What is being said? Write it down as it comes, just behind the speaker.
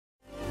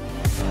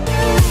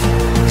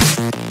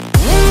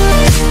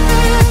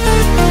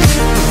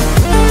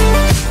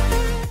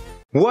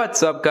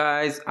What's up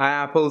guys,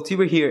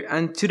 iAppleTuber here,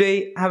 and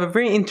today I have a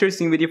very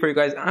interesting video for you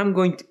guys. I'm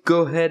going to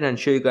go ahead and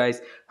show you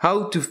guys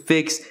how to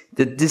fix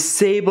the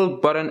disable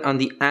button on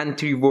the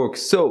anti-revoke.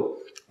 So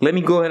let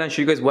me go ahead and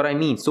show you guys what I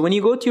mean. So when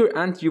you go to your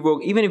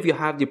anti-revoke, even if you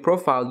have the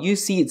profile, you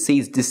see it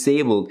says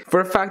disabled. For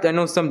a fact, I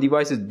know some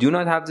devices do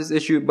not have this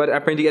issue, but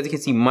apparently as you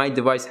can see, my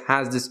device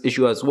has this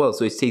issue as well.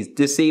 So it says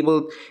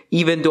disabled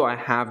even though I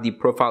have the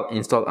profile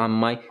installed on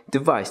my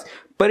device.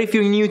 But if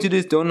you're new to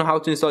this, don't know how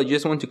to install, you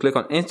just want to click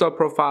on install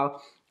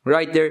profile.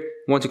 Right there,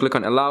 want to click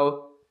on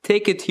allow,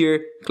 take it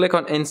here, click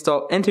on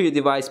install, enter your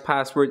device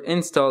password,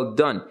 install,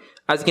 done.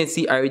 As you can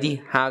see, I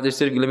already have the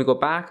certificate. Let me go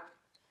back.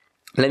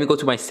 Let me go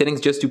to my settings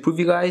just to prove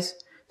you guys.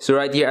 So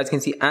right here, as you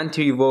can see,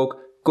 anti-revoke,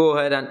 go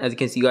ahead, and as you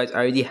can see guys, I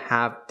already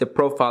have the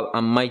profile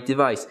on my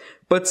device.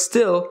 But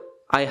still,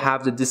 I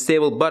have the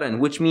disable button,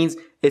 which means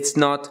it's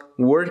not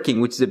working,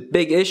 which is a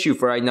big issue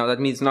for right now. That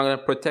means it's not going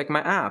to protect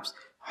my apps.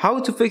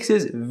 How to fix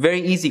this? Very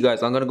easy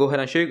guys. I'm going to go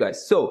ahead and show you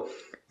guys. So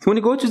when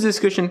you go to the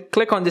description,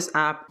 click on this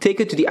app, take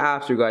it to the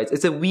app store guys.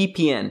 It's a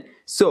VPN.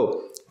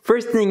 So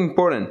first thing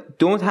important,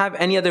 don't have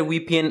any other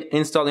VPN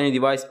installed on your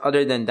device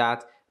other than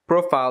that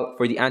profile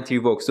for the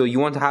anti-revoke. So you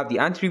want to have the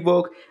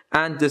anti-revoke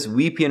and this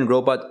VPN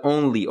robot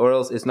only, or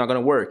else it's not going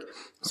to work.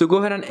 So go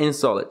ahead and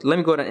install it. Let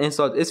me go ahead and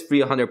install it. It's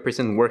free,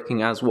 100%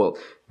 working as well.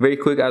 Very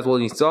quick as well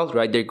installed.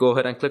 Right there, go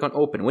ahead and click on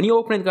open. When you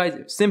open it guys,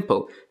 it's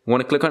simple. You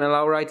want to click on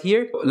allow right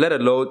here, let it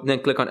load,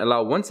 then click on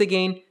allow once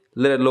again.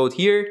 Let it load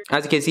here.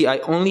 As you can see, I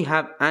only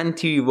have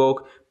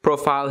anti-revoke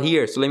profile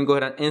here. So let me go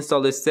ahead and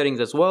install this settings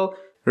as well.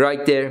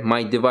 Right there,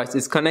 my device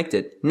is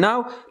connected.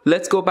 Now,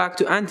 let's go back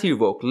to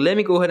anti-revoke. Let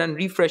me go ahead and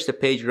refresh the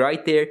page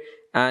right there.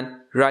 And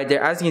right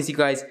there, as you can see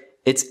guys,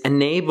 it's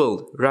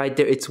enabled. Right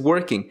there, it's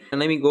working. And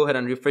let me go ahead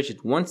and refresh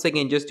it once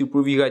again just to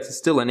prove you guys it's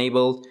still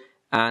enabled.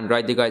 And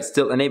right there guys,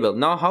 still enabled.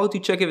 Now how to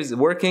check if it's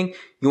working?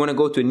 You want to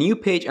go to a new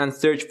page and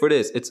search for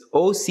this. It's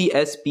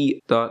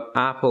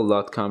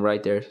ocsp.apple.com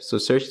right there. So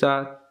search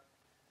that.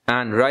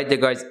 And right there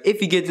guys,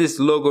 if you get this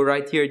logo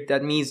right here,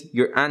 that means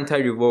your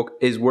anti-revoke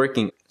is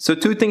working. So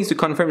two things to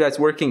confirm that it's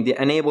working: the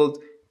enabled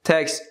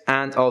text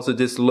and also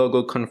this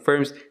logo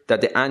confirms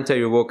that the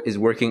anti-revoke is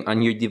working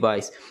on your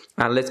device.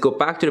 And let's go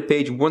back to the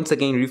page once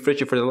again,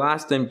 refresh it for the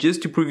last time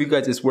just to prove you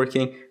guys it's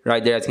working.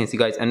 Right there, as you can see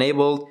guys,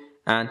 enabled,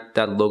 and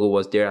that logo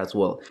was there as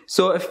well.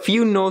 So a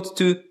few notes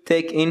to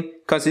take in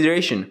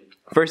consideration.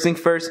 First thing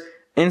first,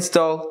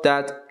 install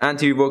that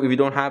anti-revoke if you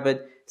don't have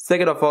it.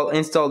 Second of all,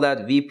 install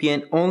that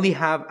VPN. Only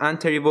have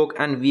anti-revoke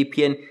and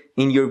VPN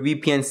in your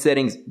VPN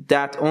settings.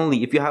 That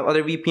only. If you have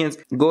other VPNs,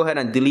 go ahead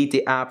and delete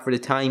the app for the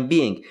time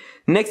being.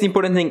 Next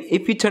important thing,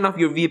 if you turn off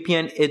your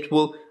VPN, it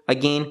will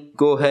again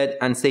go ahead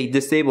and say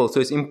disable.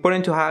 So it's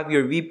important to have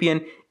your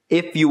VPN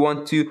if you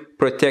want to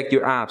protect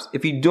your apps.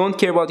 If you don't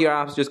care about your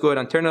apps, just go ahead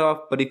and turn it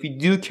off. But if you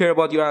do care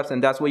about your apps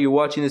and that's why you're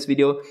watching this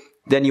video,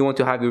 then you want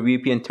to have your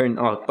VPN turned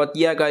off. But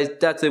yeah guys,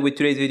 that's it with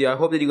today's video. I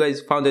hope that you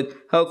guys found it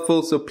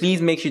helpful. So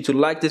please make sure to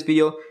like this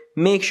video.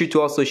 Make sure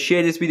to also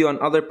share this video on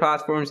other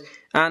platforms.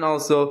 And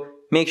also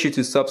make sure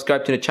to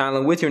subscribe to the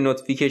channel with your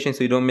notifications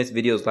so you don't miss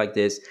videos like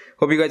this.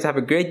 Hope you guys have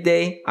a great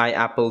day.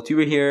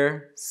 iAppleTuber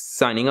here,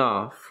 signing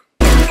off.